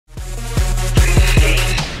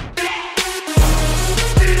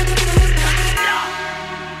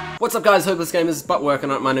What's up guys, Hopeless Gamers, but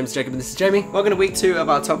working on it. My name's Jacob and this is Jamie. Welcome to week 2 of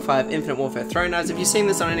our top 5 Infinite Warfare throwing knives. If you've seen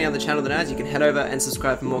this on any other channel than ours, you can head over and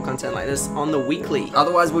subscribe for more content like this on the weekly.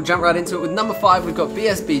 Otherwise, we'll jump right into it with number 5. We've got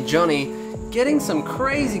BSB Johnny getting some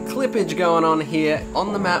crazy clippage going on here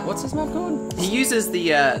on the map. What's this map called? He uses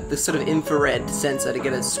the sort of infrared sensor to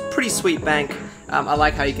get a pretty sweet bank. I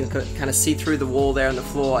like how you can kind of see through the wall there on the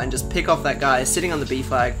floor and just pick off that guy sitting on the B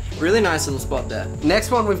flag. Really nice little spot there.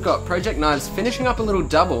 Next one, we've got Project Knives finishing up a little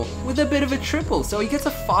double with a bit of a triple. So he gets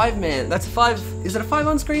a 5-man. That's 5. Is it a 5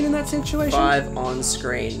 on screen in that situation? 5 on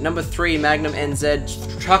screen. Number 3, Magnum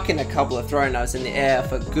NZ trucking a couple of throwing knives in the air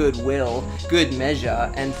for goodwill, good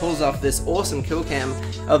measure, and pulls off this awesome kill cam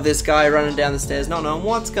of this guy running down the stairs, not knowing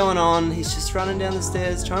what's going on. He's just running down the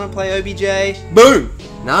stairs, trying to play OBJ. Boom!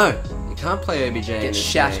 No. Can't play OBJ. Get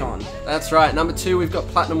shat on. That's right. Number 2, we've got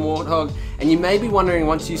Platinum Warthog, and you may be wondering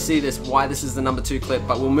once you see this why this is the number 2 clip,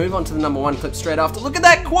 but we'll move on to the number 1 clip straight after. Look at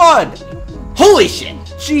that quad! Holy shit!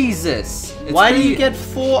 Jesus! Why do you get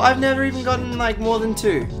 4? I've never even gotten like more than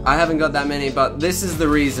 2. I haven't got that many, but this is the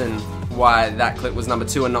reason why that clip was number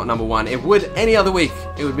 2 and not number 1. It would any other week,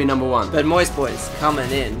 it would be number 1. But Moist Boy's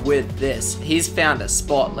coming in with this. He's found a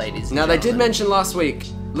spot, ladies and Now gentlemen. they did mention last week.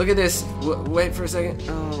 Look at this. Wait for a second.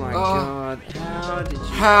 Oh my god. How did you...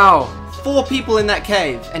 How? 4 people in that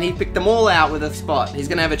cave, and he picked them all out with a spot. He's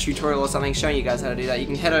going to have a tutorial or something showing you guys how to do that. You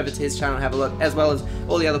can head over to his channel and have a look, as well as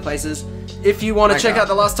all the other places. If you want to check out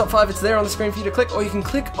the last top 5, it's there on the screen for you to click, or you can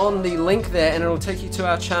click on the link there and it'll take you to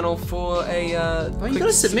our channel for a well, you got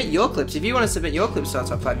to submit your clips. If you want to submit your clips to our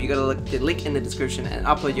top 5, you got to look the link in the description and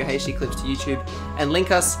upload your HD clips to YouTube and link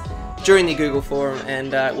us during the Google forum,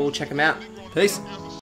 and we'll check them out. Peace.